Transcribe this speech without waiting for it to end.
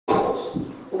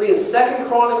Chronicles. We'll be in 2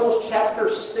 Chronicles chapter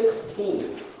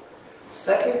 16.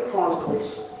 2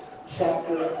 Chronicles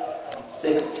chapter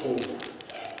 16.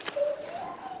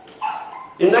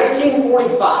 In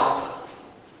 1945,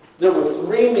 there were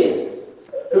three men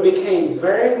who became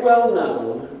very well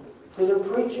known for their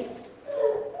preaching.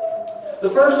 The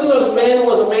first of those men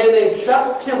was a man named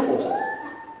Chuck Templeton.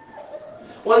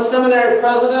 One seminary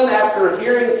president, after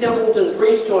hearing Templeton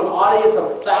preach to an audience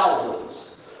of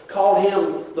thousands, called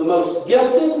him the most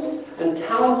gifted and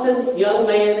talented young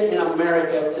man in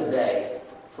America today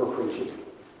for preaching.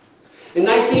 In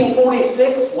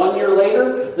 1946, 1 year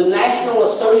later, the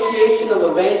National Association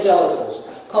of Evangelicals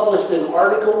published an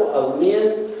article of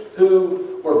men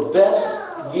who were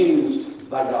best used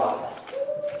by God.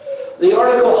 The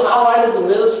article highlighted the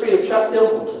ministry of Chuck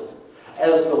Templeton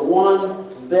as the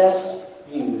one best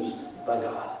used by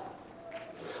God.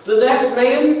 The next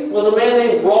man was a man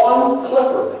named Braun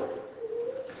Clifford.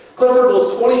 Clifford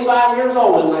was 25 years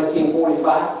old in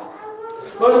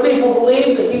 1945. Most people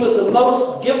believe that he was the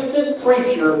most gifted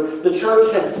preacher the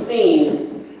church had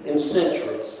seen in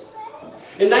centuries.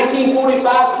 In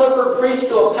 1945, Clifford preached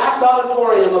to a packed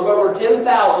auditorium of over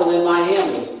 10,000 in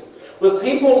Miami, with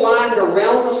people lined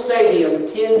around the stadium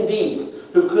 10 deep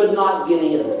who could not get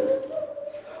in.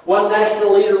 One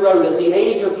national leader wrote, at the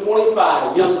age of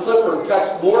 25, young Clifford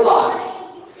touched more lives,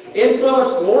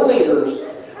 influenced more leaders,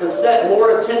 and set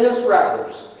more attendance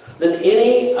records than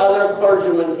any other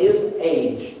clergyman his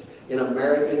age in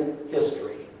American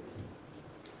history.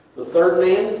 The third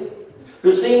man,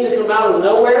 who seemed to come out of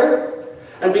nowhere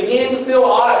and began to fill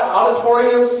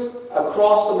auditoriums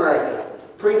across America,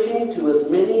 preaching to as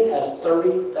many as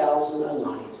 30,000 a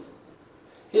night.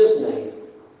 His name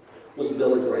was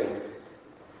Billy Graham.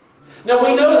 Now,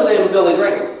 we know the name of Billy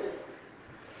Graham,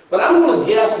 but I'm going to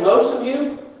guess most of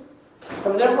you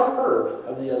have never heard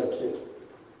of the other two.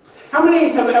 How many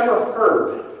have ever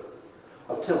heard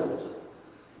of Templeton?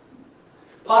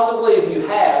 Possibly if you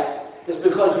have, it's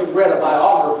because you've read a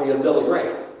biography of Billy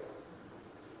Graham.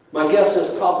 My guess is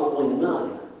probably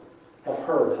none have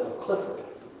heard of Clifford.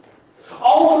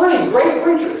 All three great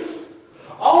preachers.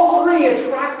 All three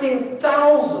attracting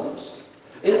thousands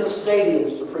in the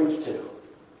stadiums to preach to.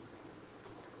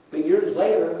 But years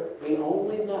later, we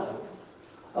only know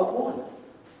of one.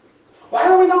 Why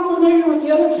are we not familiar with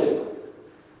the other two?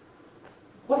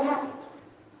 What happened?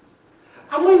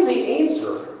 I believe the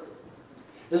answer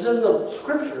is in the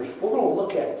scriptures we're going to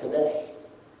look at today.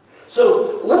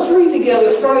 So let's read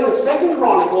together, starting in 2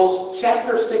 Chronicles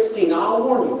chapter 16. Now, I'll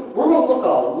warn you, we're going to look at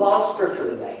a lot of scripture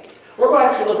today. We're going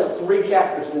to actually look at 3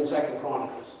 chapters in 2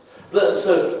 Chronicles.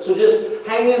 So just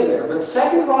hang in there. But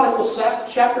 2 Chronicles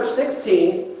chapter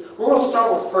 16, we're going to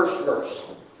start with the first verse.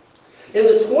 In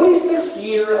the 26th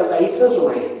year of Asa's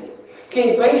reign,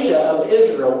 King Baasha of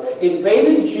Israel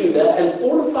invaded Judah and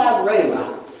fortified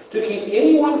Ramah to keep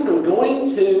anyone from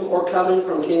going to or coming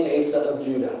from King Asa of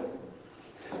Judah.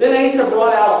 Then Asa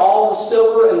brought out all the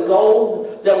silver and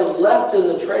gold that was left in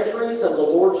the treasuries of the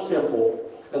Lord's temple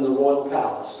and the royal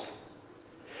palace.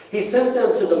 He sent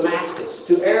them to Damascus,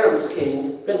 to Aram's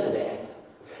king Ben-Hadad.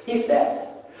 He said,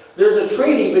 there's a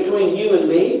treaty between you and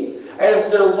me,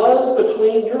 as there was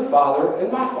between your father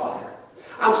and my father.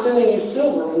 I'm sending you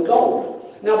silver and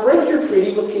gold. Now break your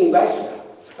treaty with King Baasha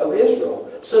of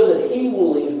Israel, so that he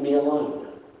will leave me alone.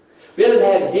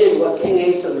 Ben-Hadad did what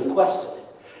King Asa requested.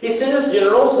 He sent his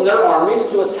generals and their armies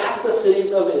to attack the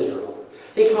cities of Israel.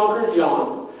 He conquered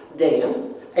John,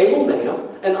 Dan, Abel-Maim,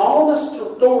 and all the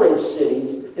storage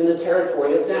cities in the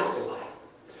territory of Naphtali.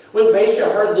 When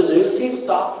Baasha heard the news, he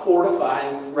stopped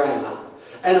fortifying Ramah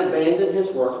and abandoned his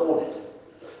work on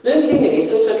it. Then King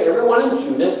Asa took everyone in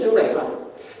Judah to Ramah.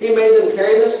 He made them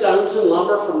carry the stones and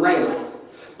lumber from Ramah.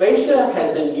 Baasha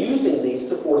had been using these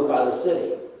to fortify the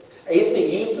city. Asa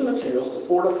used the materials to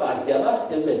fortify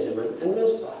Geba and Benjamin and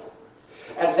Mizpah.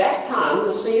 At that time,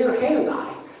 the seer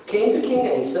Hanani came to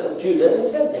King Asa of Judah and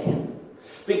said to him,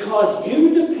 because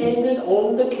you depended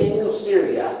on the king of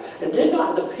Syria and did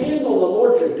not depend on the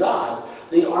Lord your God,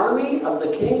 the army of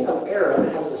the king of Aram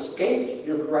has escaped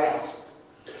your grasp.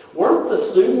 Weren't the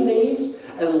Sudanese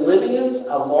and Libyans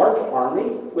a large army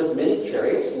with many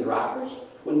chariots and drivers?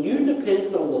 When you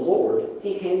depended on the Lord,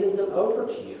 he handed them over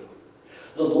to you.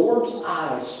 The Lord's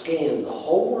eyes scan the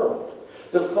whole world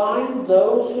to find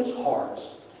those whose hearts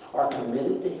are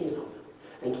committed to him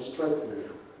and to strengthen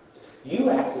them.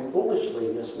 You acted foolishly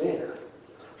in this manner.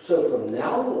 So from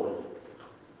now on,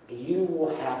 you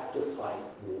will have to fight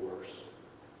wars.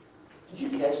 Did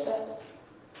you catch that?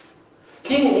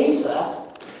 King Asa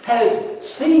had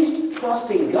ceased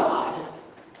trusting God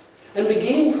and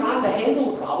began trying to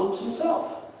handle the problems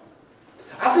himself.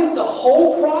 I think the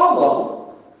whole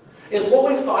problem is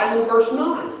what we find in verse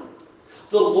 9.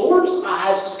 The Lord's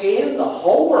eyes scan the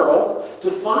whole world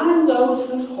to find those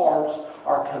whose hearts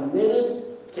are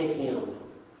committed to Him.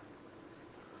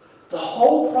 The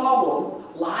whole problem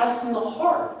lies in the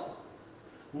heart,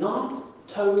 not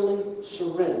totally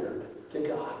surrendered to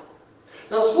God.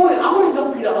 Now this morning, I want to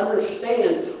help you to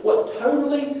understand what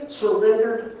totally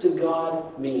surrendered to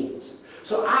God means.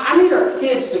 So I need our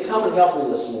kids to come and help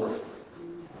me this morning.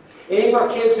 Any of our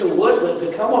kids who would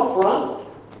to come up front,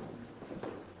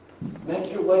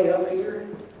 make your way up here.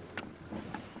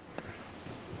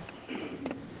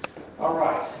 All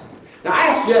right. Now I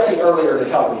asked Jesse earlier to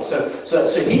help me, so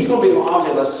he's going to be my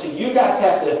object lesson. So you guys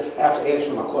have to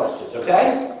answer my questions,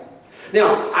 okay?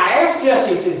 Now I asked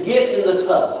Jesse to get in the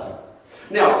tub.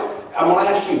 Now I'm going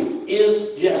to ask you: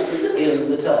 is Jesse in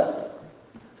the tub?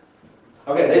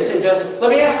 Okay, they said Jesse. Let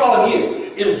me ask all of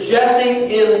you: is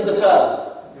Jesse in the tub?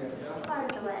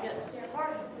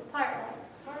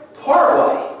 Part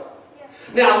way.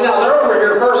 Now they're over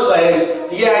here first saying,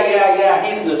 yeah,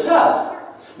 he's in the tub.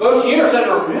 Most of you are saying,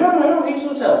 no, he's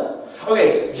in the tub.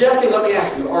 Okay, Jesse, let me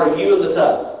ask you, are you in the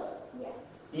tub? Yes.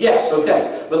 Yes,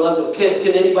 okay. But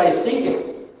can anybody see him?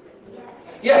 Yes.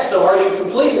 Yes, so are you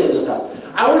completely in the tub?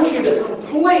 I want you to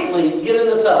completely get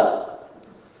in the tub.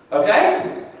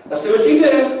 Okay? Let's see what you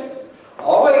do.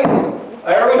 All the way in.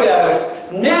 There we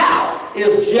go. Now,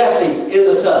 is Jesse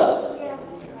in the tub?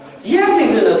 Yes,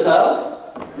 he's in the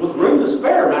tub, with room to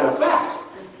spare, matter of fact.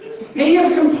 He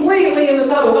is completely in the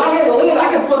tub. If I had the lid,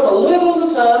 I could put the lid on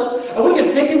the tub, and we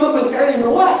could pick him up and carry him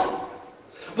away.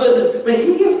 But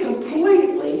he is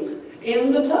completely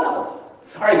in the tub.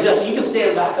 All right, Jesse, you can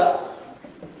stand back up.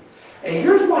 And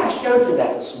here's why I showed you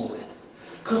that this morning.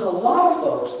 Because a lot of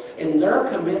folks, in their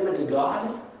commitment to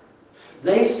God,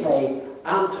 they say,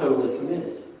 I'm totally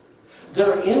committed.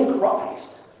 They're in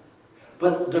Christ,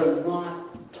 but they're not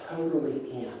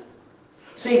totally in.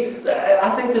 See, I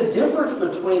think the difference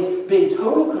between being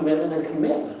total commitment and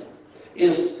commitment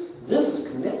is this is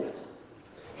commitment.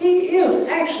 He is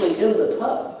actually in the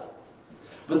tub,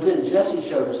 but then Jesse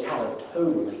showed us how to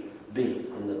totally be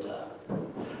in the tub.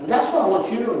 And that's what I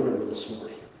want you to remember this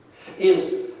morning,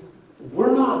 is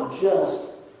we're not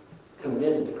just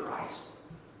committed to Christ.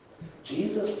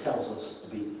 Jesus tells us to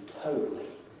be totally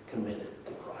committed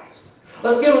to Christ.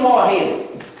 Let's give them all a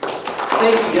hand.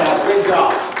 Thank you guys. Great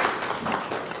job.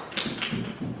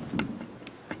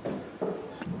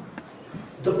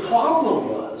 The problem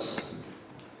was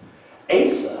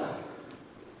Asa,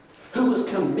 who was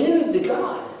committed to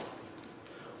God,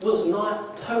 was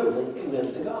not totally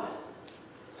committed to God.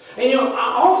 And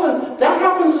often that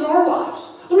happens in our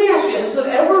lives. Let me ask you, has it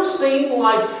ever seemed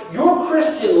like your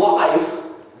Christian life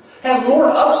has more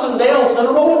ups and downs than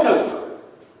a roller coaster?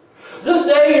 This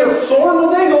day you're soaring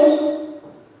with eagles.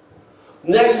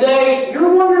 Next day,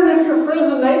 you're wondering if your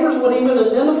friends and neighbors would even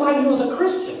identify you as a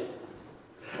Christian.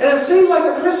 And it seems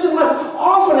like the Christian life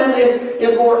often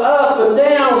is more up and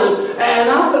down and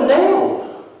up and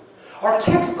down. Our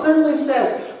text clearly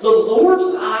says, the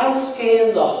Lord's eyes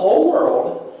scan the whole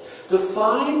world to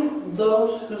find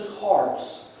those whose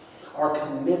hearts are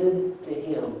committed to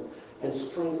Him and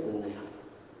strengthen them.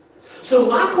 So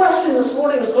my question this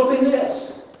morning is going to be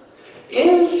this.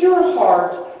 Is your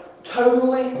heart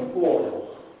totally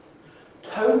loyal,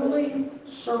 totally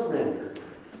surrendered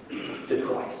to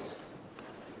Christ?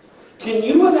 Can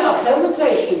you without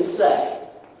hesitation say,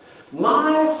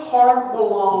 my heart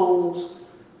belongs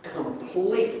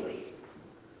completely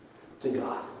to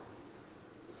God?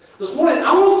 This morning,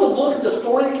 I want us to look at the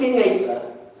story of King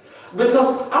Asa because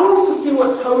I want us to see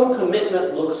what total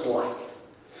commitment looks like.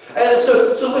 And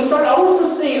so as we start, I want us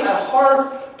to see a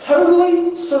heart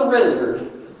totally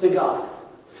surrendered to God.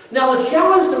 Now, the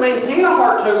challenge to maintain a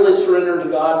heart totally surrendered to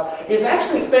God is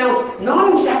actually found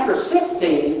not in chapter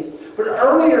 16, but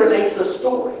earlier in Asa's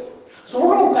story. So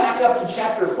we're going to back up to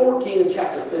chapter 14 and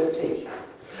chapter 15.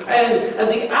 And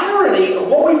the irony of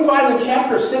what we find in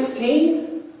chapter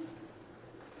 16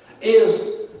 is,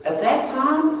 at that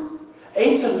time,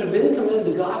 Asa, who'd been committed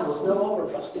to God, was no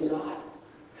longer trusting God.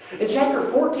 In chapter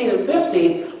 14 and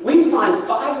 15, we find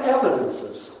 5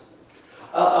 evidences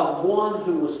of one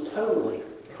who was totally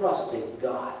trusting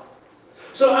God.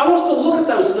 So I want us to look at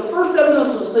those. And the first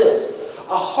evidence is this.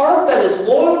 A heart that is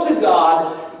loyal to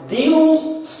God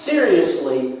deals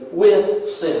seriously with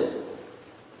sin.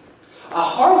 A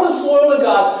heart that's loyal to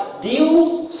God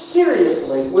deals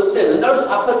seriously with sin. And notice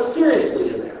I put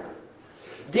seriously in there.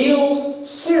 Deals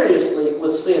seriously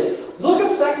with sin. Look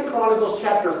at 2 Chronicles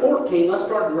chapter 14. Let's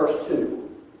start in verse 2.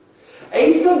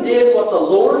 Asa did what the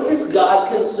Lord his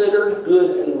God considered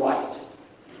good and right.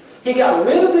 He got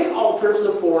rid of the altars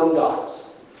of foreign gods,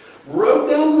 broke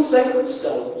down the sacred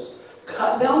stones,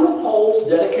 cut down the poles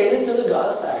dedicated to the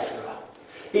goddess Asherah.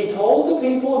 He told the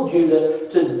people of Judah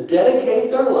to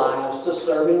dedicate their lives to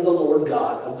serving the Lord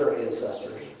God of their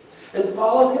ancestors and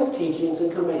follow his teachings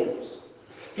and commands.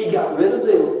 He got rid of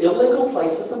the illegal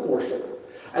places of worship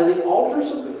and the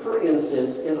altars for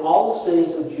incense in all the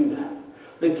cities of Judah.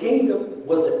 The kingdom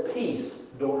was at peace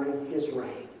during his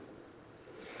reign.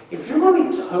 If you're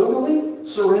going to be totally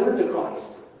surrendered to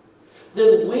Christ,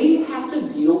 then we have to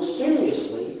deal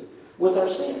seriously with our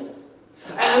sin.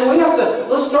 And we have to,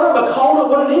 let's start by calling it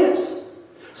what it is.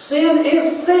 Sin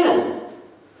is sin.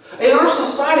 In our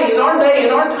society, in our day,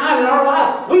 in our time, in our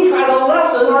lives, we try to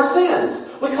lessen our sins.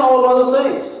 We call it other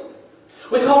things.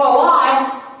 We call a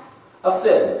lie a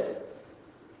fib.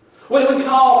 We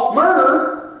call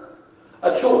murder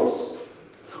a choice.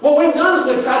 What we've done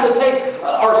is we've tried to take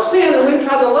our sin and we've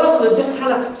tried to lessen it just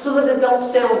kind of so that it don't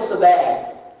sound so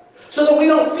bad. So that we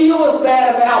don't feel as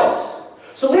bad about it.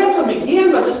 So we have to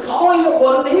begin by just calling it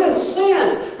what it is,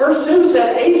 sin. Verse 2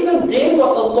 said, Asa did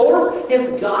what the Lord, his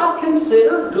God,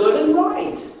 considered good and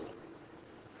right.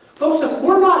 Folks, if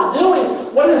we're not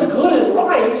doing what is good and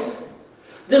right,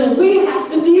 then we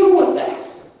have to deal with that.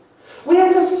 We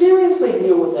have to seriously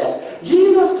deal with that.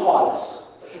 Jesus taught us,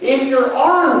 if your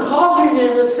arm causes you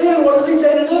to sin, what does he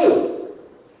say to do?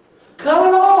 Cut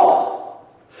it off.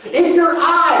 If your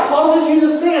eye causes you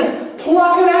to sin,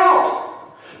 pluck it out.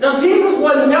 Now, Jesus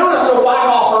wasn't telling us to wipe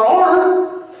off our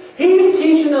arm. He's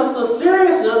teaching us the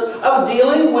seriousness of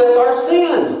dealing with our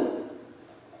sin.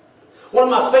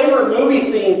 One of my favorite movie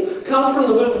scenes comes from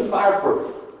the movie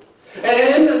Fireproof.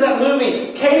 And in that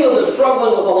movie, Caleb is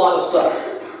struggling with a lot of stuff.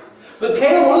 But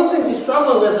Caleb, one of the things he's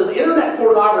struggling with is internet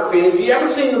pornography. And if you've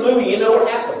ever seen the movie, you know what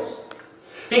happens.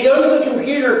 He goes to the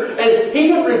computer and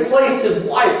he would replace his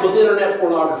wife with internet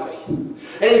pornography.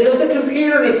 And he's at the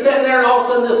computer and he's sitting there and all of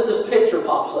a sudden this picture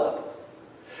pops up.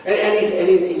 And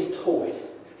he's toyed.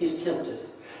 He's tempted.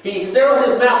 He's there with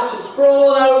his mouse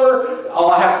scrolling over.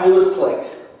 All I have to do is click.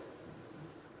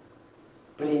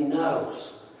 But he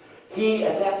knows.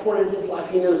 At that point in his life,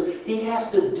 he knows he has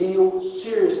to deal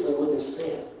seriously with his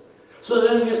sin. So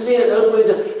that if you see it, knows what he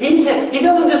does. He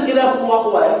doesn't just get up and walk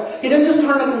away. He doesn't just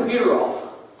turn the computer off.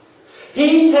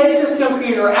 He takes his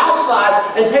computer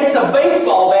outside and takes a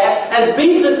baseball bat and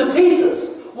beats it to pieces.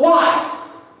 Why?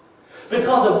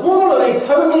 Because if we're going to be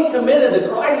totally committed to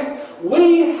Christ,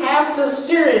 we have to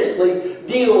seriously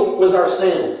deal with our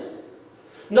sin.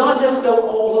 Not just go,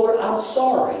 oh Lord, I'm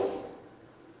sorry.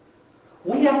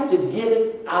 We have to get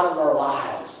it out of our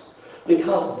lives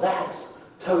because that's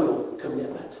total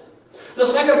commitment. The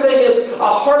second thing is a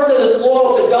heart that is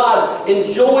loyal to God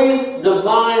enjoys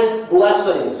divine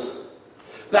blessings.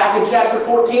 Back in chapter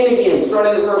 14 again,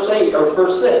 starting in verse 8 or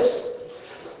verse 6.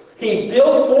 He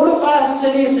built fortified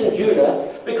cities in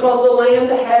Judah because the land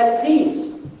had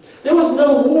peace. There was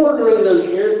no war during those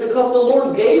years because the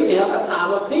Lord gave him a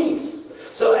time of peace.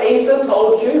 So Asa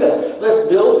told Judah, let's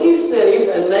build these cities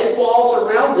and make walls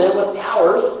around them with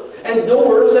towers and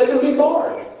doors that can be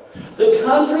barred. The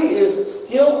country is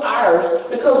still ours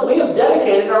because we have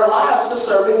dedicated our lives to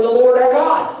serving the Lord our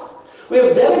God. We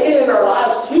have dedicated our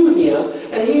lives to him,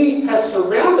 and he has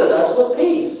surrounded us with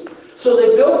peace. So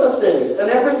they built the cities, and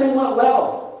everything went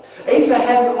well. Asa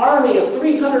had an army of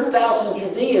 300,000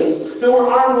 Judeans who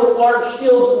were armed with large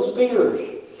shields and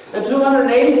spears, and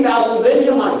 280,000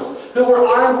 Benjamites who were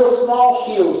armed with small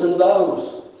shields and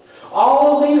bows.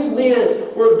 All of these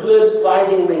men were good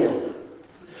fighting men.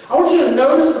 I want you to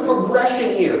notice the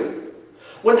progression here.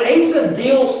 When Asa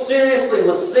deals seriously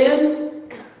with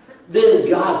sin, then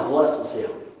God blesses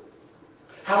him.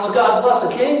 How does God bless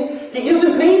a king? He gives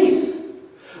him peace.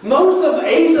 Most of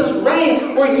Asa's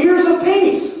reign were years of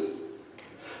peace.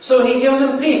 So he gives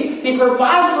him peace. He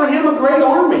provides for him a great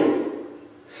army.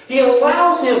 He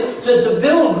allows him to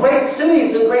build great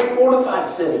cities and great fortified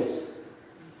cities.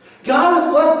 God is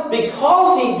blessed.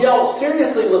 Because he dealt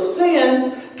seriously with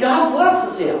sin, God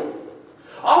blesses him.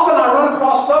 Often I run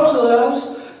across folks that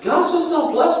goes, God's just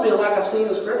not blessed me like I've seen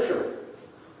in Scripture.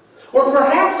 Or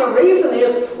perhaps the reason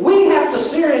is we have to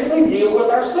seriously deal with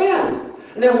our sin.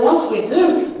 And then once we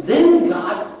do, then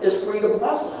God is free to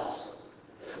bless us.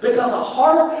 Because a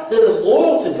heart that is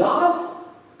loyal to God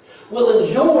will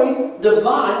enjoy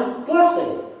divine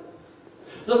blessing.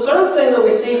 The third thing that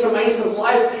we see from Asa's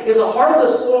life is a heart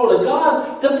that's loyal to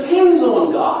God depends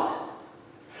on God.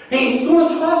 He's going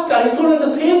to trust God. He's going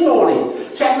to depend on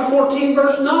him. Chapter 14,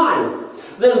 verse 9.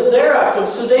 Then Zerah from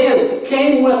Sudan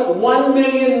came with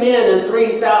 1,000,000 men and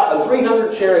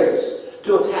 300 chariots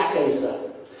to attack Asa.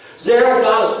 Zerah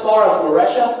got as far as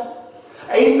Maresha,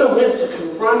 Asa went to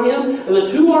confront him, and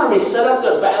the two armies set up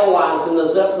their battle lines in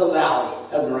the Zephathah valley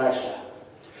of Mareshah.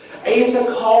 Asa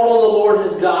called on the Lord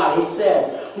his God. He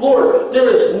said, Lord, there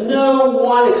is no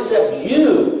one except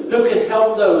you who can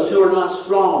help those who are not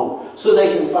strong so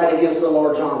they can fight against the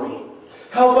large army.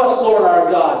 Help us, Lord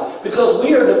our God, because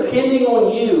we are depending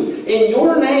on you. In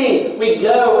your name we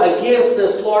go against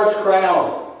this large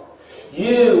crowd.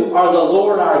 You are the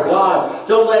Lord our God.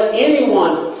 Don't let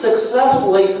anyone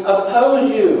successfully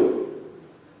oppose you.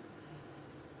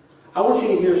 I want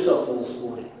you to hear something this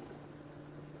morning.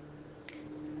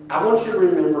 I want you to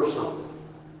remember something.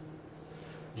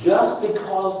 Just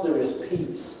because there is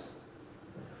peace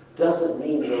doesn't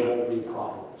mean there won't be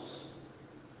problems.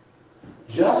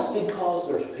 Just because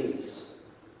there's peace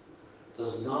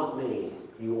does not mean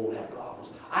you won't have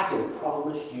problems. I can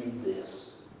promise you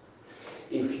this.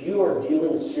 If you are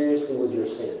dealing seriously with your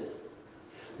sin,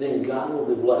 then God will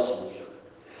be blessing you.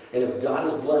 And if God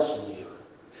is blessing you,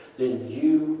 then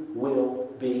you will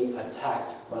be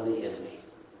attacked by the enemy.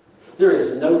 There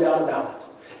is no doubt about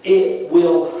it. It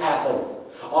will happen.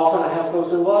 Often I have folks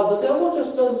say, well, the devil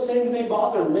just doesn't seem to be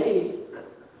bothering me.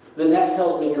 Then that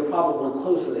tells me you're probably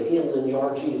closer to him than you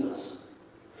are Jesus.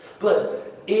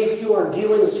 But if you are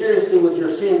dealing seriously with your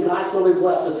sin, God's going to be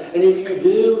blessing. And if you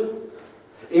do,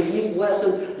 if he's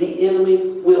blessing, the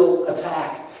enemy will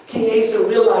attack. King Asa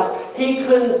realized he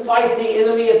couldn't fight the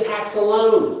enemy attacks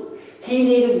alone. He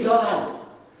needed God.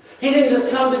 He didn't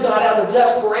just come to God out of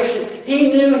desperation. He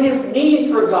knew his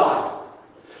need for God.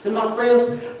 And my friends,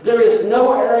 there is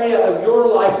no area of your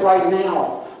life right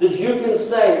now that you can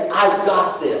say, I've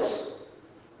got this.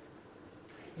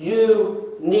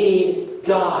 You need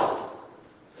God.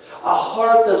 A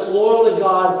heart that's loyal to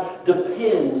God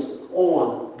depends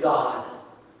on God.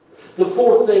 The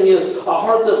fourth thing is, a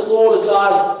heart that's loyal to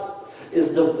God is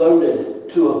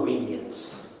devoted to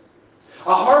obedience.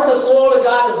 A heart that's loyal to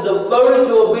God is devoted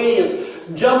to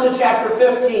obedience. Jump to chapter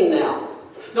 15 now.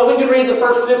 Now we can read the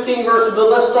first 15 verses, but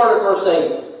let's start at verse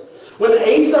 8. When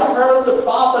Asa heard the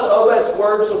prophet Obed's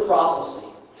words of prophecy,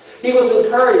 he was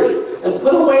encouraged and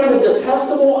put away the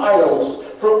detestable idols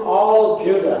from all of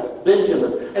Judah,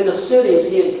 Benjamin, and the cities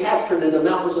he had captured in the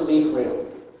mountains of Ephraim.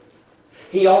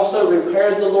 He also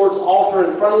repaired the Lord's altar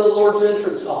in front of the Lord's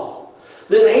entrance hall.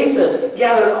 Then Asa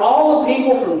gathered all the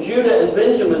people from Judah and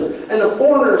Benjamin and the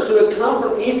foreigners who had come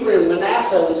from Ephraim,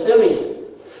 Manasseh, and Simeon.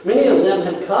 Many of them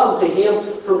had come to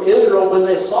him from Israel when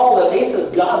they saw that Asa's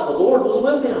God, the Lord, was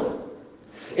with him.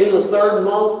 In the 3rd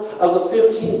month of the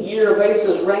 15th year of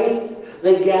Asa's reign,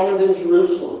 they gathered in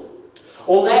Jerusalem.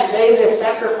 On that day they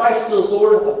sacrificed to the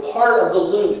Lord a part of the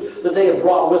loot that they had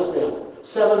brought with them,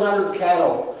 700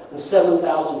 cattle and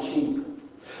 7,000 sheep.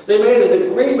 They made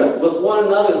an agreement with one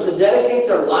another to dedicate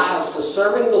their lives to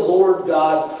serving the Lord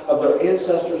God of their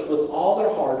ancestors with all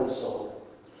their heart and soul.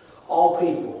 All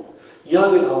people,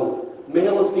 young and old,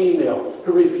 male and female,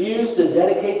 who refused to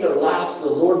dedicate their lives to the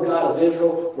Lord God of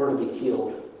Israel were to be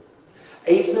killed.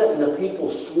 Asa and the people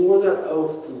swore their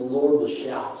oath to the Lord with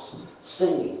shouts,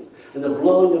 singing, and the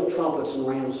blowing of trumpets and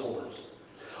ram's horns.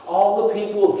 All the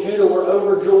people of Judah were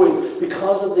overjoyed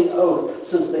because of the oath,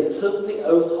 since they took the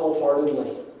oath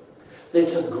wholeheartedly. They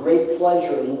took great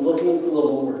pleasure in looking for the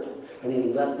Lord, and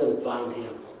he let them find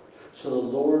him. So the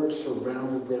Lord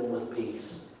surrounded them with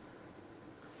peace.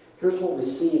 Here's what we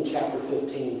see in chapter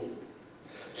 15.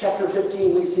 Chapter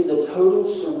 15, we see the total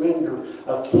surrender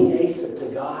of King Asa to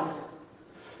God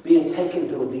being taken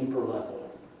to a deeper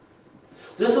level.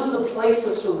 This is the place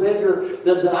of surrender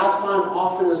that I find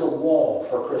often as a wall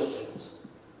for Christians.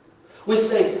 We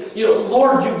say,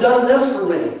 Lord, you've done this for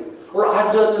me, or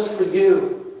I've done this for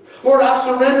you. Lord, I've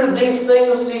surrendered these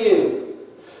things to you.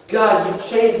 God, you've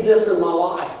changed this in my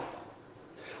life.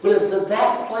 But it's at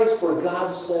that place where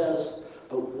God says,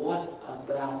 but what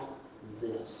about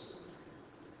this?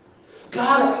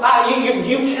 God,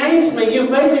 you've changed me. You've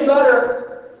made me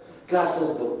better. God says,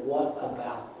 but what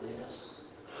about this?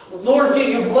 Lord,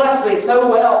 you blessed me so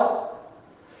well.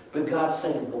 But God's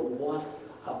saying, but what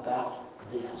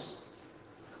about this?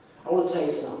 I want to tell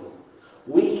you something.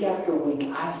 Week after week,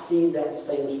 I see that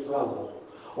same struggle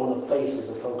on the faces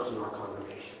of folks in our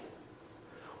congregation.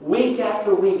 Week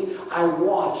after week, I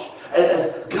watch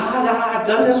as, God, I've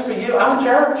done this for you. I'm in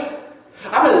church.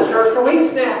 I've been in church for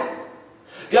weeks now.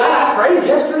 God, I prayed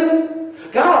yesterday.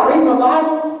 God, I read my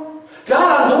Bible.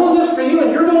 God, I'm doing this for you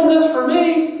and you're doing this for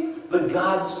me. But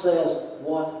God says,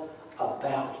 what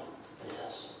about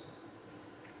this?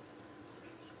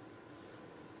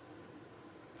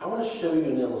 I want to show you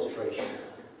an illustration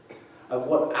of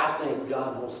what I think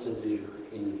God wants to do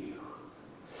in you.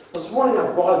 This morning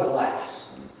I brought a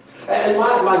glass. And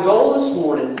my goal this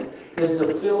morning is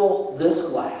to fill this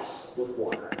glass with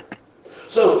water.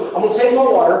 So I'm going to take my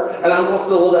water and I'm going to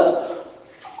fill it up.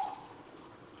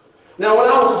 Now, when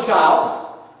I was a child,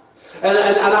 and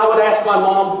I would ask my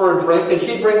mom for a drink, and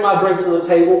she'd bring my drink to the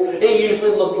table, it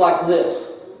usually looked like this.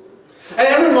 And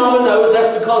every mama knows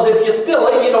that's because if you spill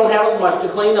it, you don't have as much to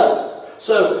clean up.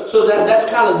 So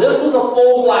that's kind of, this was a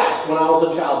full glass when I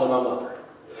was a child with my mother.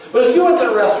 But if you went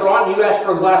to a restaurant and you asked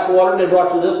for a glass of water and they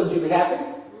brought you this, would you be happy?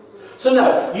 So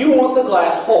no, you want the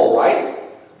glass full, right?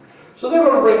 So they're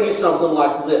going to bring you something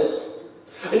like this.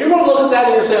 And you're going to look at that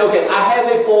and you're say, okay, I have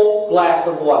a full glass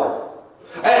of water.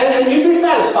 And you'd be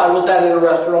satisfied with that in a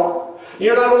restaurant.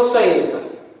 You're not going to say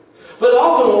anything. But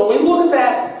often when we look at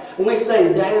that, and we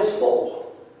say, that is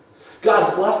full.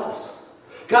 God's blessed us.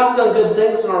 God's done good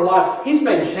things in our life. He's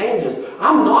made changes.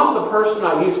 I'm not the person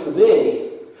I used to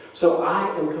be, so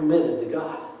I am committed to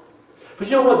God. But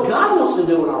you know what God wants to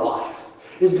do in our life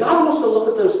is God wants to look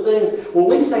at those things when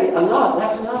we say, enough,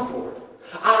 that's enough, Lord.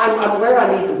 I'm where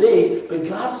I need to be, but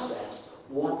God says,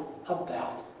 what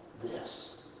about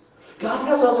this? God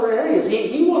has other areas.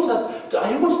 He wants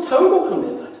total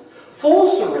commitment,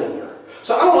 full surrender.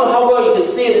 So I don't know how well you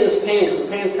can see it in this pan because the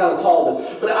pan's kind of tall,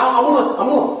 but I'm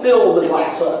going to fill the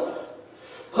glass up.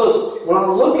 Because when I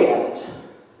look at it,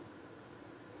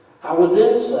 I would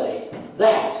then say,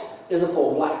 that is a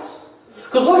full glass.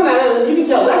 Because looking at it, you can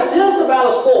tell that's just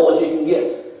about as full as you can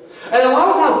get. And a lot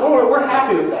of times we're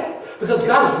happy with that because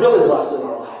God is really blessed in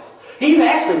our life. He's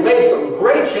actually made some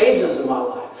great changes in my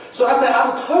life. So I say,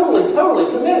 I'm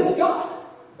totally committed to God.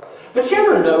 But you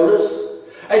ever notice,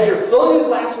 as you're filling a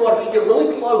glass of water, if you get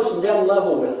really close and down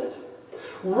level with it,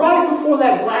 right before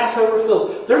that glass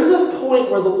overfills, there's this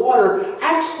point where the water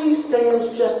actually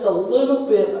stands just a little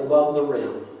bit above the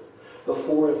rim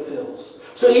before it fills.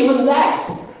 So even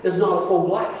that is not a full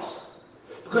glass.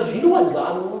 Because you know what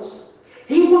God wants?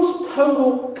 He wants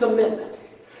total commitment.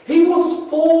 He wants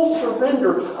full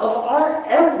surrender of our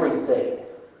everything.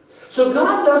 So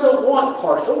God doesn't want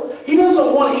partial. He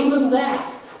doesn't want even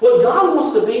that. What God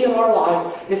wants to be in our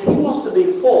life is He wants to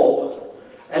be full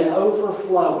and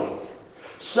overflowing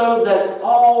so that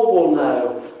all will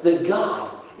know that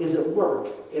God is at work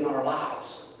in our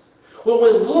lives. When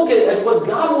we look at what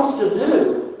God wants to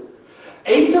do,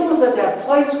 Asa was at that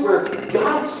place where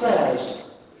God says,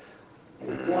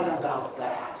 what about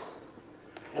that?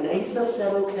 And Asa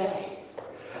said, okay.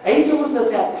 Asa was at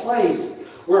that place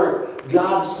where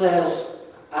God says,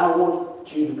 I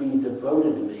want you to be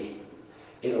devoted to me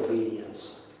in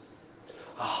obedience.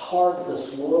 A heart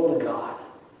that's loyal to God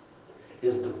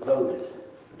is devoted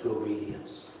to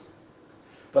obedience.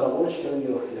 But I want to show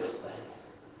you a fifth thing.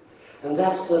 And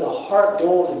that's that a heart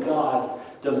loyal to God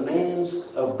demands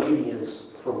obedience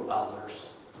from others.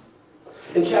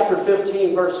 In chapter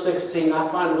 15, verse 16, I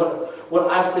find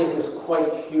what I think is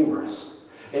quite humorous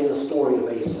in the story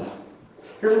of Asa.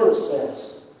 Here's what it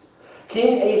says.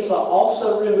 King Asa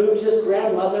also removed his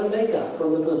grandmother Maacah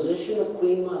from the position of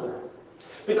queen mother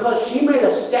because she made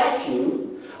a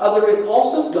statue of the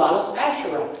repulsive goddess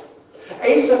Asherah.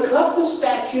 Asa cut the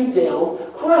statue down,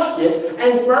 crushed it,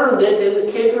 and burned it in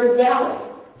the Kidron Valley.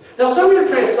 Now, some of your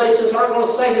translations aren't going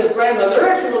to say his grandmother. They're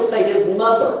actually going to say his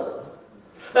mother.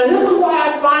 And this is why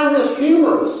I find this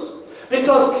humorous.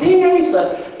 Because King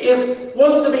Asa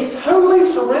wants to be totally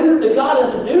surrendered to God,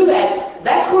 and to do that,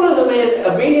 that's going to demand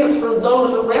obedience from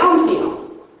those around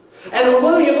him. And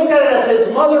whether you look at it as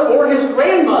his mother or his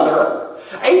grandmother,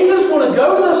 Asa's going to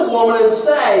go to this woman and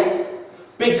say,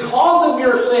 because of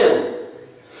your sin,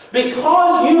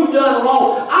 because you've done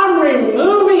wrong, I'm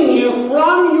removing you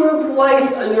from your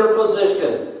place and your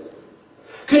position.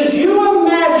 Could you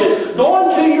imagine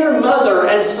going to your mother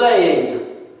and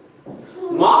saying,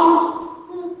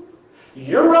 Mom,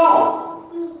 you're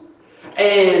wrong.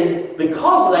 And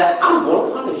because of that, I'm going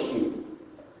to punish you.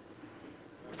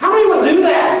 How many would do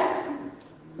that?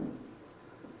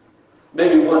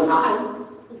 Maybe one time.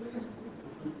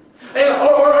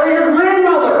 Or your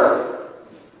grandmother.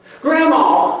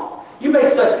 Grandma, you make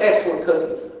such excellent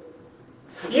cookies.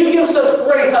 You give such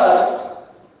great hugs.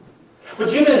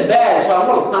 But you've been bad, so I'm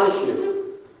going to punish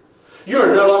you.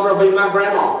 You're no longer going to be my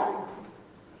grandma.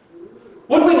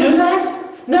 Would we do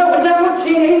that? No, but that's what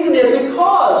King Asa did,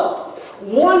 because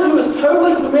one who is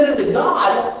totally committed to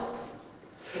God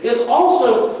is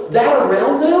also that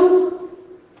around them.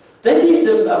 They need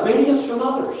the obedience from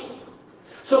others.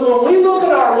 So when we look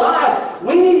at our lives,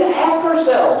 we need to ask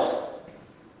ourselves,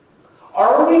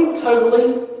 are we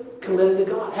totally committed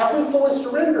to God? Have we fully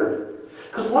surrendered?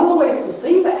 Because one of the ways to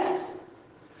see that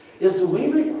is, do we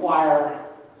require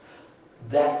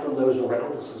that from those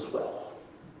around us as well?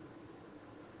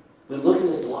 We look at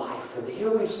his life, and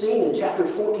here we've seen in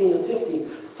chapters 14 and 15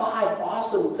 5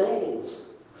 awesome things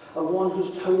of one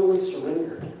who's totally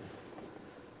surrendered.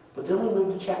 But then we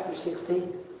move to chapter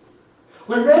 16.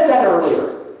 We read that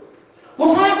earlier.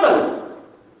 What happened?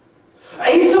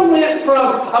 Asa went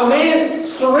from a man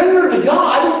surrendered to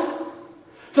God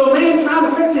to a man trying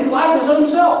to fix his life his own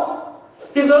self,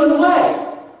 his own way.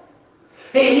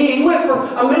 He went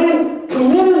from a man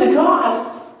committed to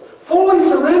God, fully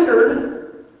surrendered,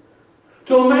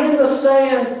 to a man that's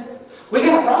saying, we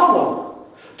got a problem.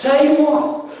 Tell you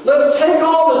what, let's take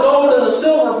all the gold and the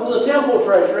silver from the temple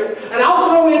treasury, and I'll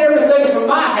throw in everything from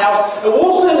my house, and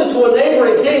we'll send it to a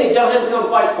neighboring king and tell him to come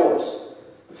fight for us.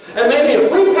 And maybe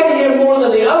if we pay him more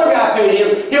than the other guy paid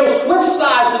him, he'll switch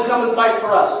sides and come and fight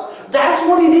for us. That's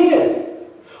what he did.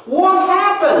 What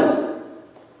happened?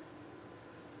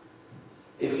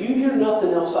 If you hear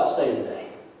nothing else I say today,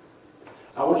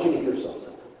 I want you to hear something.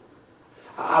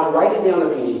 I'll write it down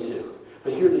if you need to,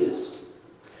 but here it is.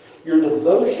 Your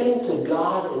devotion to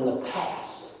God in the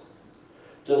past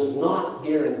does not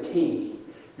guarantee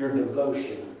your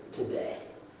devotion today.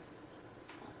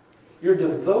 Your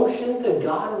devotion to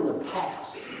God in the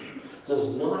past does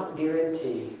not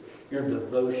guarantee your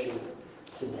devotion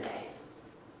today.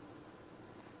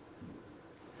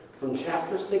 From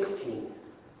chapter 16,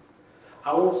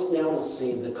 I want us now to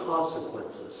see the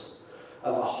consequences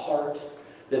of a heart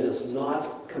that is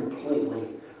not completely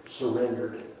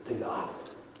surrendered to God.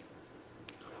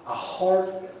 A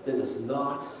heart that is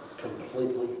not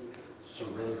completely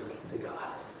surrendered to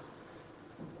God.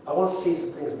 I want to see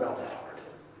some things about that heart.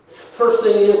 First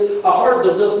thing is, a heart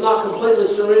that does not completely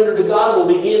surrender to God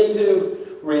will begin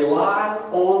to rely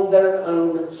on their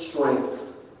own strength.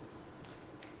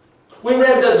 We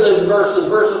read those verses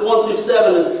 1 through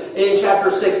 7 in chapter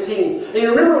 16. And you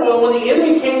remember when the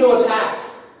enemy came to attack,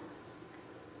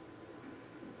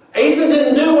 Asa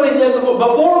didn't do what he did before.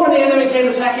 Before, when the enemy came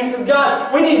to attack, he said,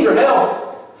 God, we need your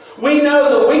help. We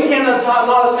know that we cannot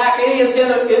not attack any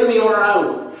enemy on our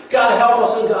own. God help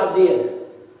us, and God did.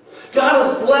 God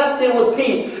has blessed him with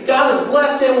peace. God has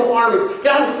blessed him with armies.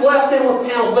 God has blessed him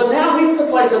with towns. But now he's in a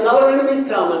place, another enemy's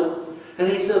coming, and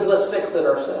he says, let's fix it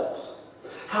ourselves.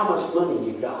 How much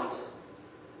money you got?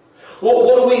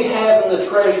 What do we have in the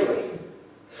treasury?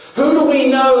 Who do we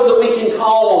know that we can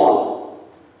call on?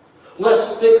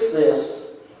 Let's fix this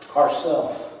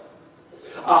ourselves.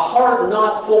 A heart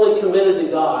not fully committed to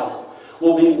God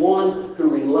will be one who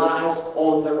relies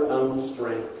on their own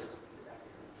strength.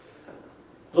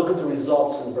 Look at the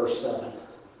results in verse 7.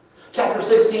 Chapter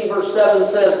 16, verse 7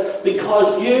 says,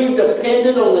 because you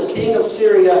depended on the king of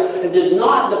Syria and did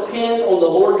not depend on the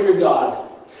Lord your God,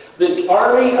 the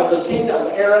army of the king of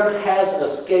Aram has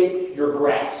escaped your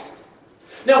grasp.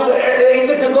 Now, he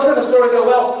could look at the story and go,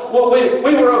 well,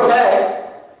 we were okay.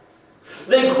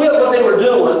 They quit what they were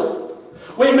doing.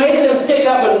 We made them pick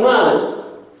up and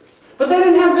run. But they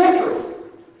didn't have victory.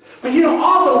 But you know,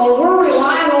 often when we're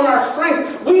relying on our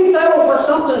strength, we settle for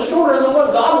something shorter than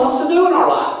what God wants to do in our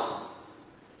lives.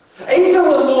 Asa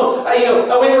was going,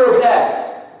 we were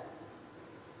okay.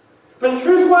 But the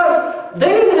truth was, they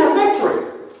didn't have victory.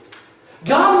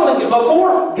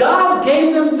 Before, God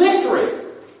gave them victory.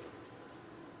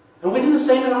 And we do the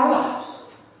same in our lives.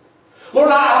 Lord,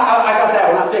 I got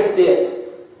that one. I fixed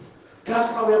it.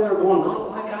 God's probably up there going, not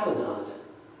like I'd have done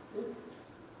it.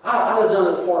 I'd have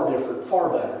done it far different, far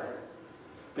better.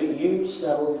 But you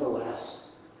settled for less.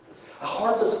 A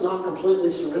heart that's not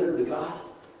completely surrendered to God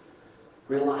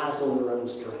relies on their own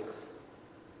strength.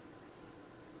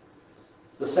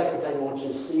 The second thing I want you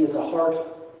to see is a heart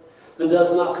that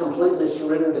does not completely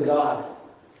surrender to God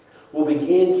will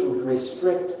begin to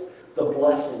restrict the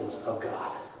blessings of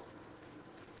God.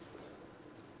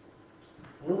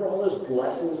 Remember all those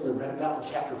blessings we read about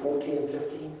in chapter 14 and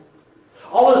 15?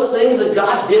 All those things that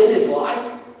God did in his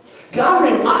life? God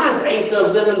reminds Asa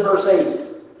of them in verse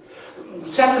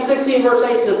 8. Chapter 16, verse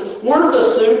 8 says, weren't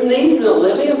the Sudanese and the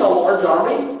Libyans a large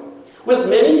army with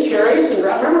many chariots and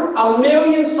ground? Remember,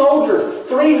 1,000,000 soldiers,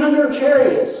 300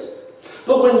 chariots.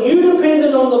 But when you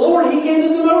depended on the Lord, he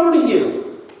handed them over to you.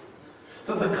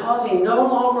 But because he no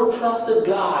longer trusted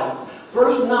God,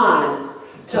 verse 9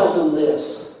 tells him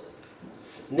this.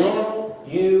 Now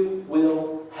you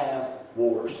will have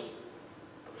wars.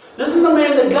 This is a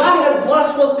man that God had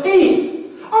blessed with peace.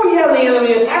 Oh yeah, the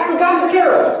enemy attacked, but God took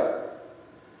care of it.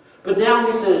 But now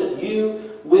he says,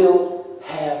 you will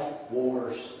have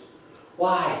wars.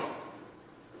 Why?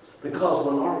 Because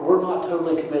when we're not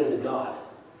totally committed to God,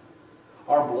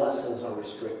 our blessings are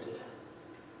restricted.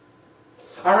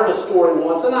 I heard a story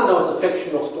once, and I know it's a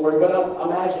fictional story, but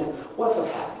imagine, what if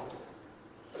it happened?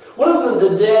 What if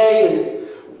in the day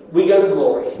we go to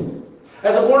glory.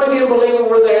 As a born-again believer,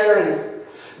 we're there, and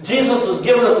Jesus has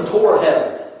given us a tour of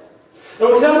heaven. And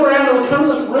we come around and we come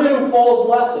to this room full of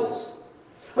blessings.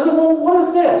 I said, well, what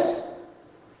is this?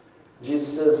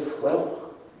 Jesus says,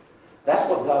 well, that's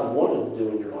what God wanted to do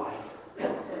in your life.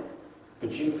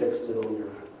 But you fixed it on your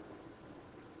own.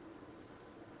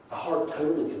 A heart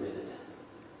totally committed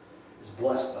is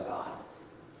blessed by God.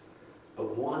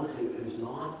 But one who's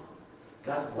not,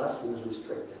 God's blessing is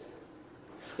restricted.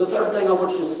 The third thing I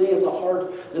want you to see is a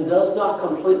heart that does not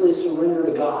completely surrender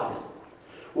to God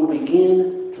will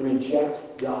begin to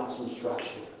reject God's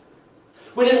instruction.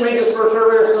 We didn't read this verse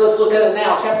earlier, so let's look at it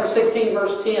now. Chapter 16,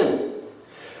 verse 10.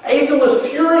 Asa was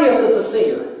furious at the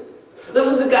seer. This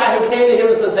is the guy who came to him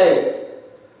and says, hey,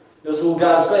 this is what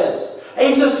God says.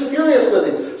 Asa's furious with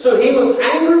him. So he was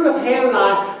angry with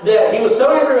Hananiah that he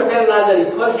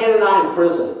put Hananiah in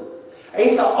prison.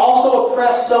 Asa also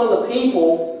oppressed some of the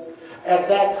people at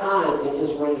that time in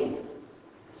his reign.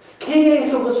 King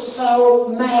Asa was so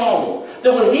mad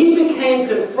that when he became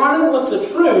confronted with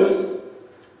the truth,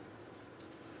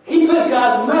 he put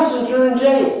God's messenger in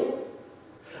jail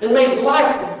and made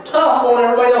life tough on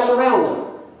everybody else around him.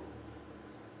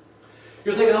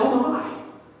 You're thinking, oh my.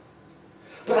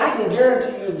 But I can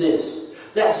guarantee you this,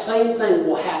 that same thing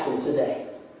will happen today.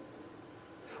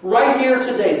 Right here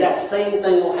today, that same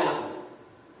thing will happen.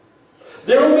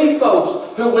 There will be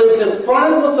folks who, when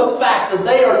confronted with the fact that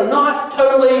they are not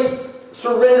totally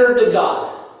surrendered to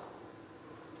God,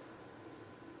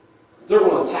 they're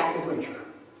going to attack the preacher.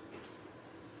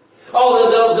 Oh,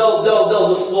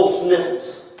 they'll just little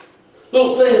snippets,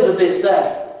 little things that they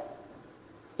say,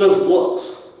 those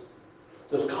looks,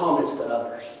 those comments to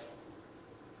others.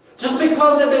 Just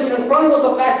because they've been confronted with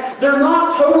the fact they're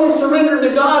not totally surrendered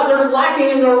to God, there's lacking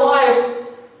in their life,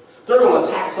 they're going to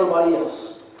attack somebody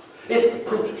else. It's the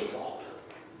preacher's fault.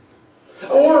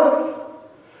 Or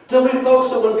there'll be folks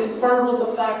that when confronted with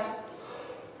the fact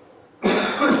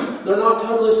they're not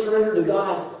totally surrendered to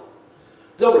God,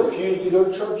 they'll refuse to go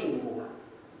to church anymore.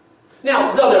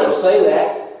 Now, they'll never say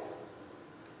that.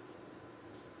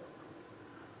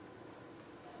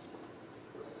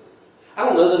 I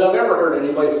don't know that I've ever heard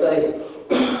anybody say,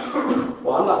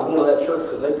 well, I'm not going to that church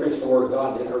because they preach the Word of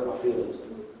God and it hurt my feelings.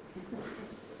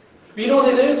 But you know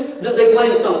what they do? They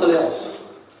blame something else.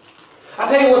 I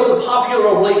tell you what's the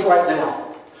popular belief right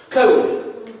now.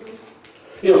 COVID.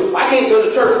 You know, I can't go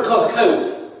to church because of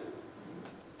COVID.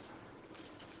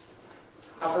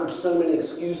 I've heard so many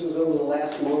excuses over the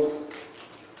last month.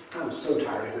 I'm so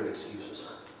tired of hearing excuses.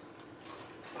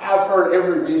 I've heard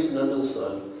every reason under the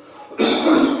sun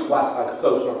why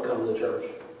folks aren't coming to church.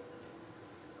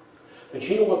 But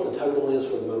you know what the total is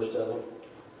for most of them?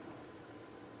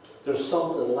 There's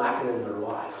something lacking in their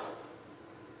life.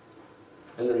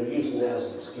 And they're using that as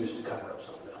an excuse to cover up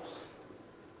something else.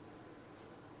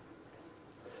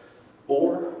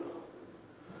 Or,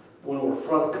 when we're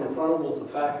confronted with the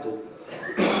fact that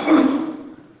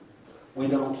we're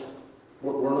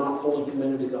not fully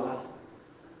committed to God,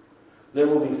 there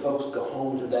will be folks go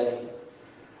home today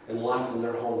and life in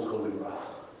their home is going to be rough.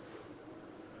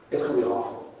 It's going to be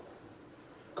awful.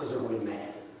 Because they're going to be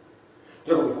mad.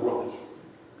 They're going to be grumpy.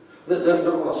 They're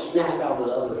going to snap out at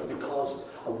others because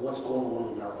of what's going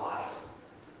on in their life.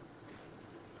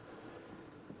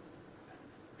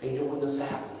 And yet when this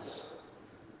happens,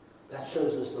 that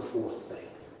shows us the fourth thing.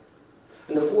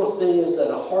 And the fourth thing is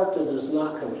that a heart that does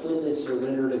not completely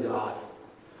surrender to God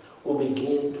will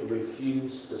begin to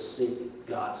refuse to seek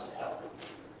God's help.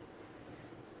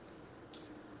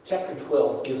 Chapter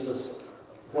 12 gives us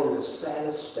one of the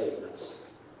saddest statements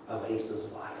of Asa's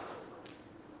life.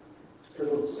 Here's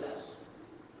what it says.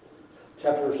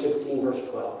 Chapter 16, verse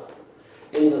 12.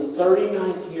 In the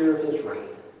 39th year of his reign,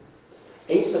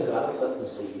 Asa got a foot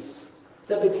disease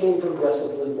that became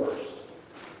progressively worse.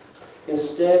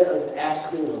 Instead of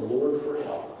asking the Lord for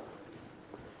help,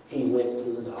 he went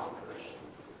to the doctors.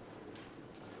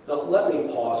 Now, let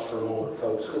me pause for a moment,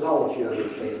 folks, because I want you to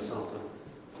understand something.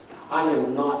 I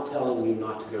am not telling you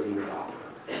not to go to your doctor.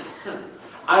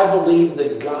 I believe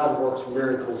that God works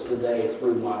miracles today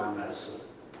through modern medicine.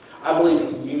 I believe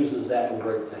he uses that in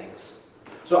great things.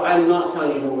 So I'm not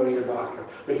telling you to go to your doctor.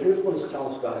 But here's what he's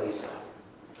telling us about Asa.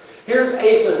 Here's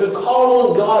Asa who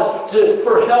called on God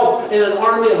for help in an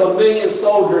army of 1 million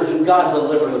soldiers, and God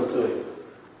delivered them to him.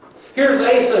 Here's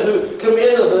Asa who came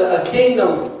in as a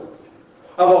kingdom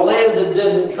of a land that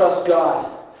didn't trust God.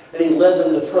 And he led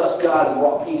them to trust God and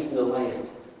brought peace in the land.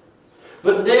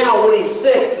 But now when he's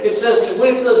sick, it says he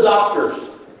went to the doctors.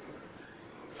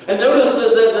 And notice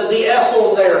the S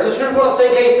on there, because here's what I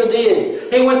think Asa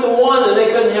did. He went to one and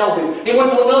they couldn't help him. He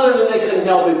went to another and they couldn't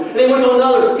help him. And he went to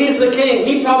another. He's the king.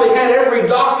 He probably had every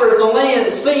doctor in the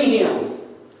land see him.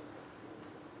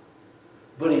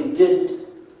 But he didn't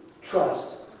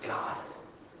trust God.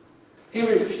 He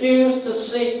refused to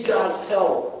seek God's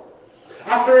help.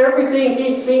 After everything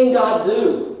he'd seen God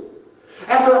do.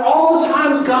 After all the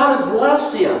times God had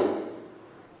blessed him.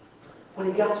 When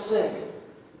he got sick,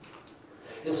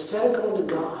 instead of going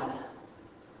to God,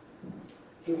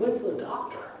 he went to the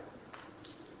doctor.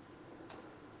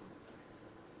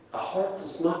 A heart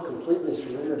that's not completely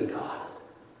surrendered to God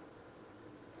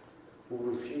will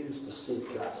refuse to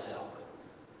seek God's help.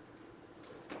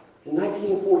 In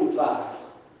 1945,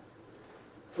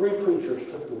 3 preachers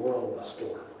took the world by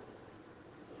storm.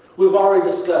 We've already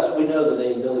discussed, we know the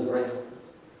name Billy Graham.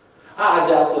 I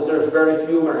doubt that there's very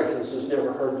few Americans who's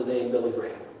never heard the name Billy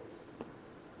Graham.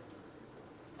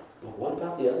 But what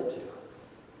about the other 2?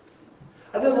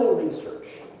 I did a little research.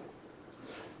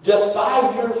 Just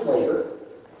 5 years later,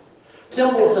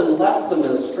 Templeton left the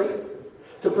ministry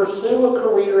to pursue a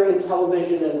career in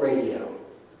television and radio.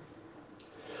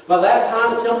 By that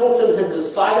time, Templeton had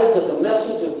decided that the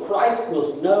message of Christ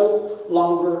was no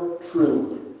longer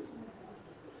true.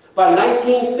 By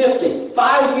 1950,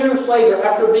 5 years later,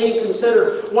 after being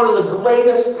considered one of the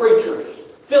greatest preachers,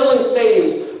 filling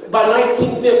stadiums, by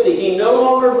 1950, he no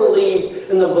longer believed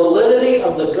in the validity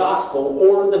of the gospel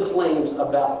or the claims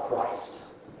about Christ.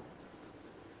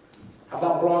 How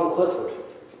about Brian Clifford?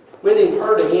 We hadn't even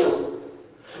heard of him.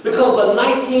 Because by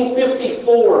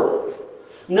 1954,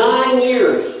 9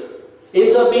 years, it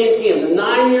ends up being 10,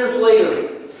 9 years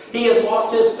later, he had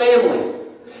lost his family.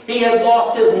 He had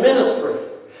lost his ministry.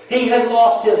 He had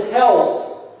lost his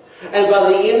health. And by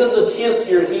the end of the 10th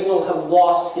year, he will have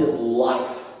lost his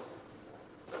life.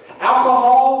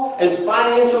 Alcohol and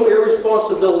financial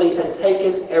irresponsibility had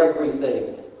taken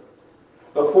everything.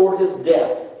 Before his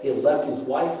death, he had left his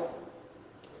wife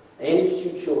and his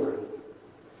 2 children.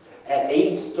 At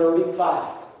age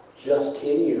 35, just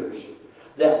 10 years,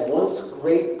 that once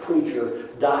great preacher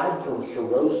died from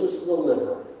cirrhosis of the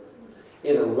liver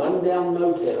in a rundown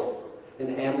motel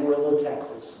in Amarillo,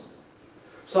 Texas.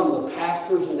 Some of the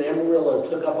pastors in Amarillo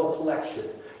took up a collection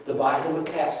to buy him a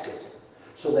casket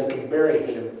so they could bury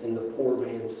him in the poor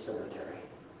man's cemetery.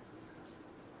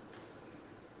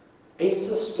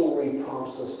 Asa's story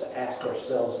prompts us to ask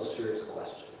ourselves a serious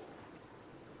question.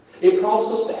 It prompts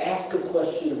us to ask a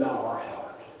question about our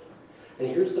heart. And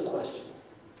here's the question.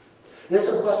 And it's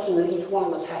a question that each one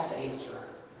of us has to answer.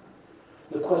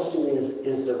 The question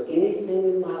is there anything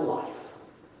in my life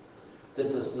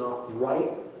that does not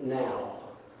right now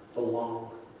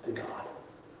belong to God?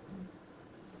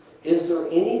 Is there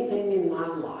anything in my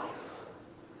life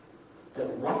that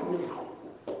right now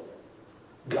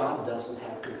God doesn't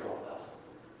have control of?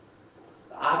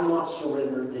 I've not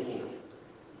surrendered to Him.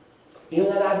 You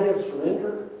know that idea of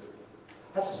surrender?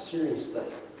 That's a serious thing.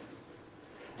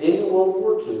 At the end of World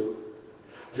War II,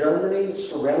 Germany is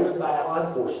surrounded by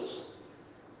Allied forces.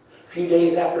 A few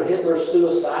days after Hitler's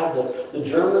suicide, the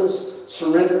Germans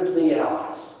surrendered to the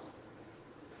Allies.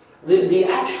 The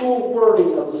actual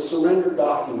wording of the surrender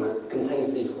document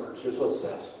contains these words. Here's what it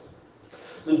says.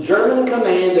 The German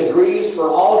command agrees for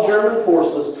all German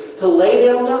forces to lay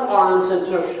down their arms and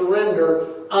to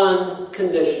surrender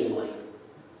unconditionally.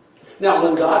 Now,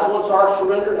 when God wants our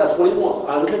surrender, that's what He wants,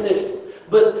 unconditional.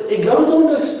 But it goes on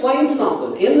to explain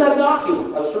something in that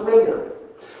document of surrender.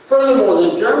 Furthermore,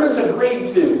 the Germans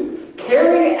agreed to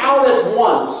carry out at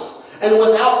once and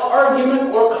without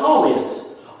argument or comment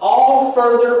all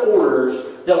further orders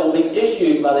that will be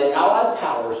issued by the Allied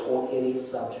powers on any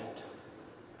subject.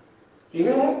 Do you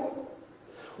hear that?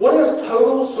 What is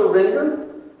total surrender?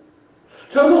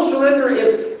 Total surrender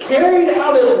is carried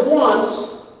out at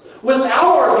once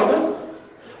without argument,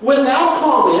 without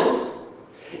comment,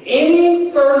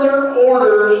 any further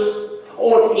orders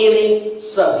on any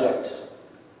subject.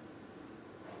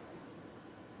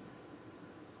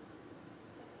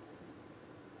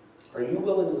 Are you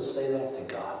willing to say that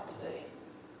to God today?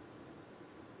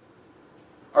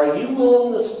 Are you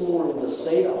willing this morning to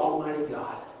say to Almighty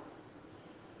God,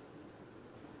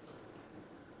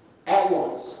 at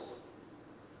once,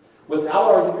 without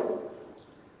argument,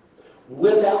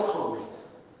 without comment,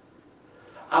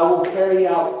 I will carry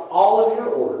out all of your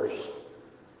orders,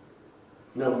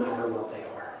 no matter what they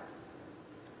are.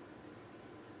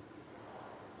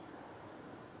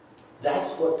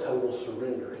 That's what total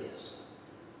surrender is.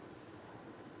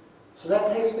 So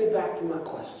that takes me back to my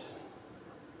question.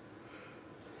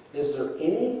 Is there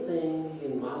anything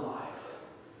in my life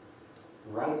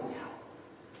right now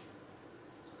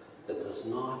that does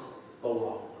not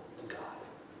belong to God.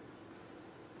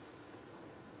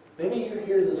 Maybe you're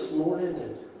here this morning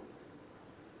and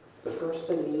the first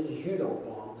thing is you don't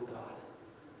belong to God.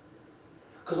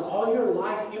 Because all your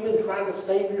life you've been trying to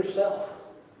save yourself.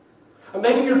 And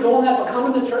maybe you're doing that by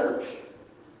coming to church.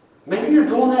 Maybe you're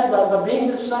doing that by being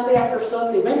here Sunday after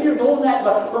Sunday. Maybe you're doing that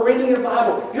by reading your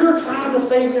Bible. You're trying to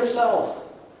save yourself.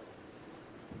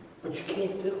 But you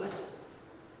can't do it.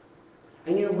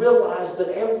 And you realize that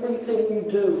everything you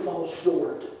do falls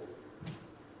short.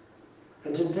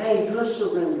 And today, your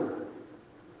surrender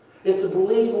is to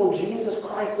believe on Jesus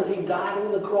Christ, that He died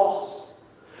on the cross.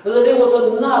 And that it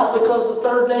was enough because the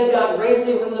third day God raised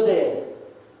Him from the dead.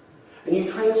 And you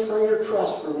transfer your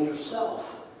trust from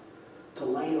yourself to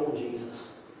lay it on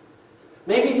Jesus.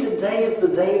 Maybe today is the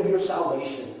day of your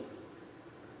salvation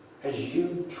as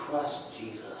you trust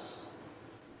Jesus.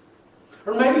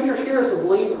 Or maybe you're here as a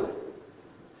believer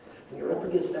and you're up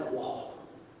against that wall.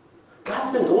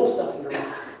 God's been doing stuff in your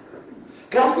life.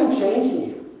 God's been changing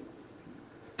you.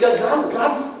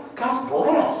 God's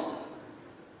blessed.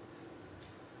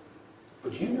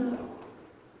 But you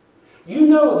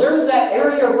know there's that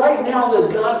area right now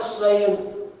that God's saying,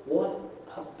 what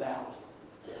about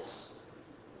this?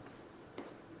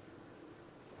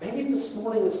 Maybe this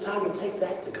morning it's time to take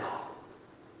that to God.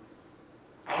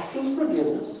 Ask His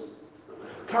forgiveness.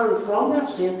 Turn from that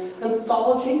sin and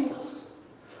follow Jesus.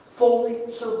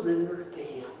 Fully surrender to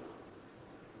Him.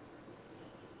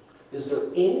 Is there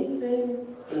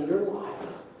anything in your life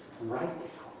right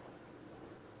now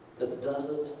that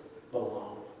doesn't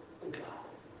belong to God?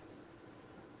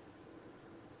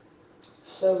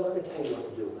 So let me tell you what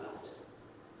to do about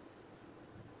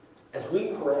it. As we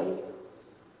pray,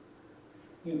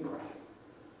 you pray.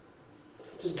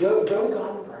 Just go to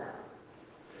God in prayer.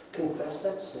 Confess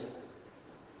that sin.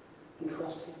 And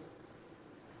trust Him.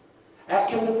 Ask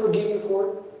Him to forgive you for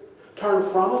it. Turn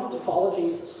from it to follow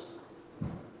Jesus.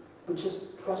 But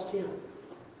just trust Him.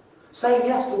 Say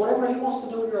yes to whatever He wants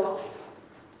to do in your life.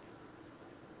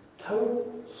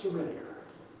 Total surrender.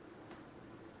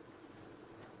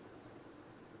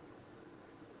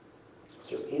 Is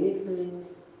there anything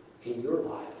in your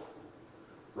life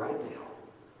right now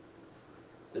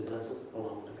that doesn't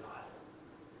belong to God?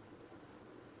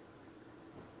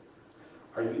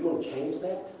 Are you going to change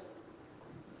that?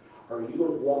 Or are you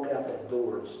going to walk out that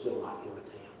door and still not give it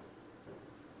to Him?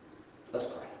 Let's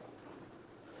pray.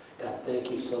 God, thank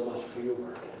you so much for your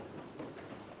work.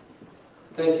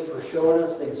 Thank you for showing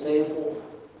us the example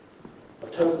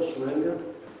of total surrender.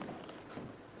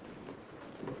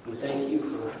 And thank you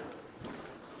for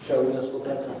showing us what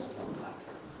that does look like.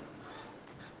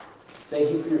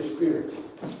 Thank you for your Spirit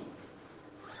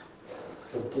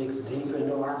that digs deep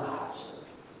into our lives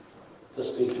to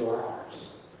speak to our hearts.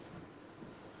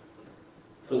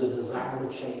 For the desire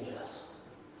to change us.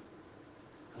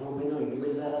 And Lord, we know you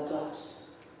leave that up to us.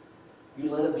 You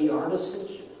let it be our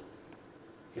decision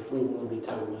if we want to be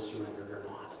totally surrendered or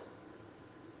not.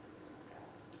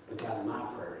 But God, my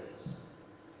prayer is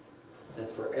that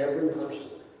for every person,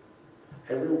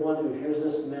 everyone who hears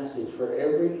this message, for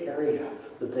every area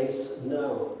that they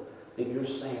know that you're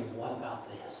saying, what about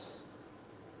this?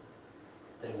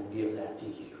 They will give that to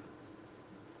you.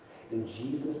 In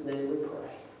Jesus' name we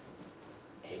pray.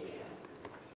 Amen.